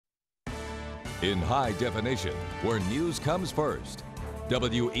in high definition, where news comes first.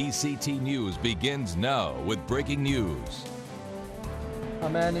 WECT News begins now with breaking news. A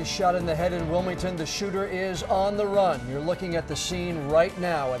man is shot in the head in Wilmington. The shooter is on the run. You're looking at the scene right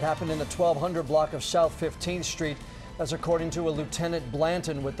now. It happened in the 1200 block of South 15th Street. That's according to a Lieutenant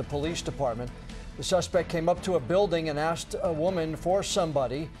Blanton with the police department. The suspect came up to a building and asked a woman for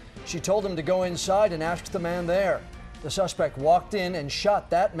somebody. She told him to go inside and asked the man there. The suspect walked in and shot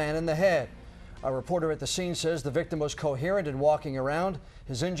that man in the head. A reporter at the scene says the victim was coherent and walking around.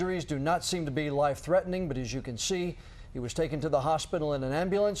 His injuries do not seem to be life-threatening, but as you can see, he was taken to the hospital in an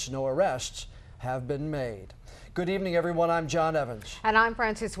ambulance. No arrests have been made. Good evening, everyone. I'm John Evans. And I'm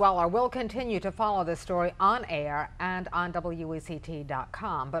Frances Weller. We'll continue to follow this story on air and on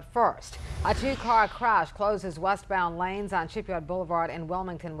WECT.com. But first, a two-car crash closes westbound lanes on Shipyard Boulevard in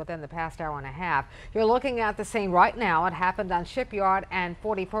Wilmington within the past hour and a half. You're looking at the scene right now. It happened on Shipyard and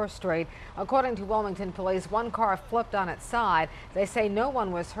 41st Street. According to Wilmington police, one car flipped on its side. They say no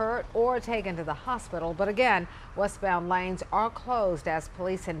one was hurt or taken to the hospital. But again, westbound lanes are closed as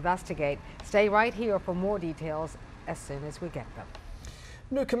police investigate. Stay right here for more details as soon as we get them.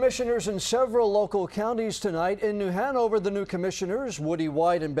 New commissioners in several local counties tonight. In New Hanover, the new commissioners, Woody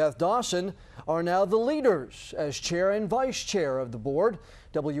White and Beth Dawson, are now the leaders as chair and vice chair of the board.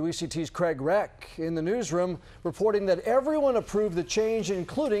 WECT's Craig Reck in the newsroom reporting that everyone approved the change,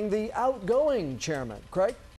 including the outgoing chairman. Craig?